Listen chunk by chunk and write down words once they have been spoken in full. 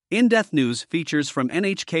In-depth news features from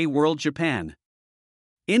NHK World Japan.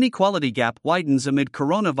 Inequality gap widens amid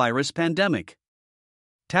coronavirus pandemic.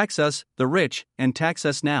 Tax us, the rich, and tax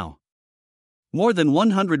us now. More than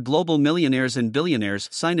 100 global millionaires and billionaires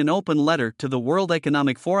signed an open letter to the World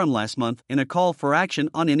Economic Forum last month in a call for action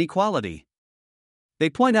on inequality. They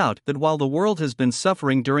point out that while the world has been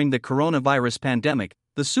suffering during the coronavirus pandemic,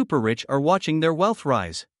 the super-rich are watching their wealth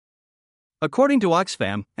rise. According to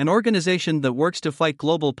Oxfam, an organization that works to fight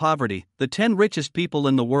global poverty, the 10 richest people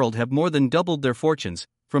in the world have more than doubled their fortunes,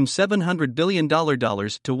 from $700 billion to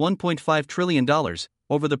 $1.5 trillion,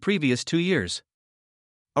 over the previous 2 years.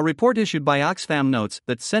 A report issued by Oxfam notes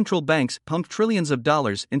that central banks pumped trillions of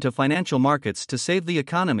dollars into financial markets to save the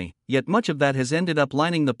economy, yet much of that has ended up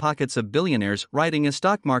lining the pockets of billionaires riding a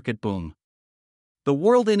stock market boom. The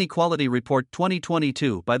World Inequality Report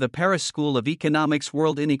 2022 by the Paris School of Economics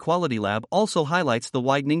World Inequality Lab also highlights the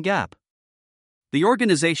widening gap. The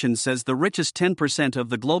organization says the richest 10% of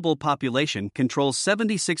the global population controls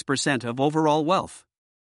 76% of overall wealth.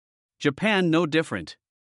 Japan no different.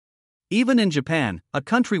 Even in Japan, a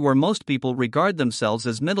country where most people regard themselves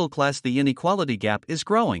as middle class, the inequality gap is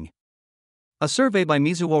growing. A survey by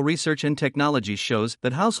Mizuho Research and Technologies shows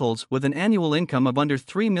that households with an annual income of under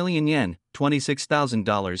 3 million yen,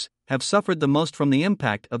 $26,000, have suffered the most from the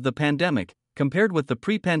impact of the pandemic, compared with the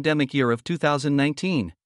pre-pandemic year of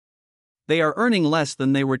 2019. They are earning less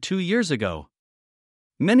than they were 2 years ago.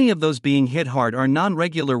 Many of those being hit hard are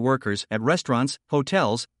non-regular workers at restaurants,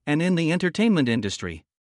 hotels, and in the entertainment industry.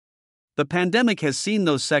 The pandemic has seen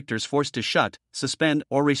those sectors forced to shut, suspend,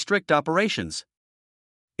 or restrict operations.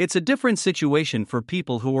 It's a different situation for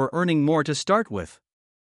people who are earning more to start with.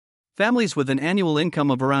 Families with an annual income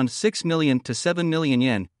of around 6 million to 7 million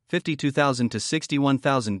yen, $52,000 to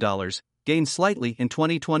 $61,000, gained slightly in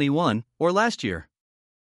 2021 or last year.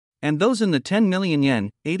 And those in the 10 million yen,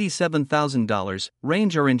 $87,000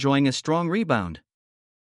 range are enjoying a strong rebound.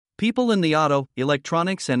 People in the auto,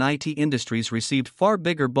 electronics, and IT industries received far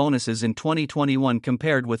bigger bonuses in 2021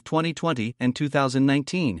 compared with 2020 and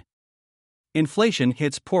 2019. Inflation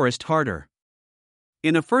hits poorest harder.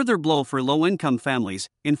 In a further blow for low-income families,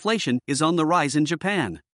 inflation is on the rise in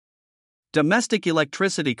Japan. Domestic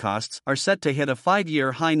electricity costs are set to hit a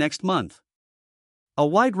 5-year high next month. A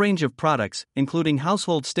wide range of products, including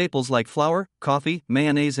household staples like flour, coffee,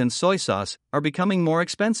 mayonnaise, and soy sauce, are becoming more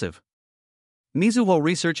expensive. Mizuho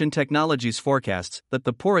Research and Technologies forecasts that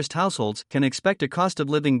the poorest households can expect a cost of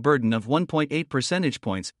living burden of 1.8 percentage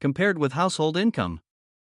points compared with household income.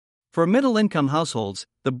 For middle-income households,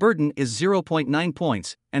 the burden is 0.9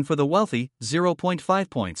 points, and for the wealthy, 0.5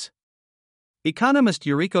 points. Economist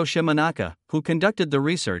Yuriko Shimanaka, who conducted the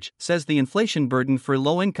research, says the inflation burden for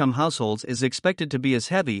low-income households is expected to be as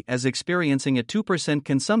heavy as experiencing a 2%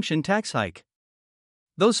 consumption tax hike.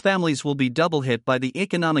 Those families will be double hit by the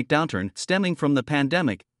economic downturn stemming from the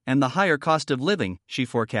pandemic and the higher cost of living, she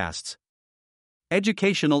forecasts.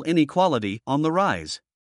 Educational inequality on the rise.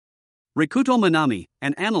 Rikuto Minami,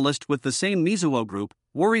 an analyst with the same Mizuho group,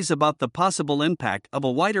 worries about the possible impact of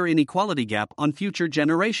a wider inequality gap on future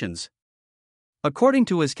generations. According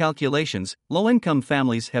to his calculations, low-income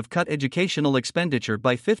families have cut educational expenditure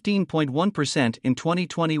by 15.1% in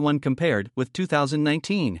 2021 compared with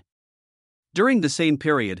 2019. During the same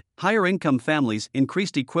period, higher-income families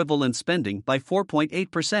increased equivalent spending by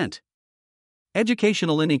 4.8%.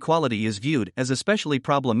 Educational inequality is viewed as especially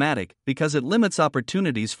problematic because it limits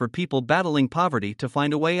opportunities for people battling poverty to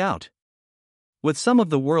find a way out. With some of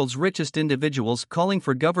the world's richest individuals calling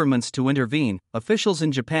for governments to intervene, officials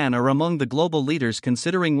in Japan are among the global leaders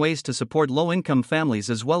considering ways to support low-income families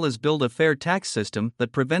as well as build a fair tax system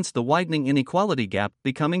that prevents the widening inequality gap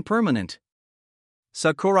becoming permanent.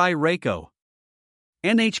 Sakurai Reiko,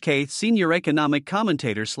 NHK Senior Economic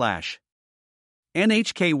Commentator /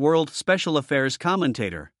 NHK World Special Affairs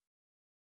Commentator.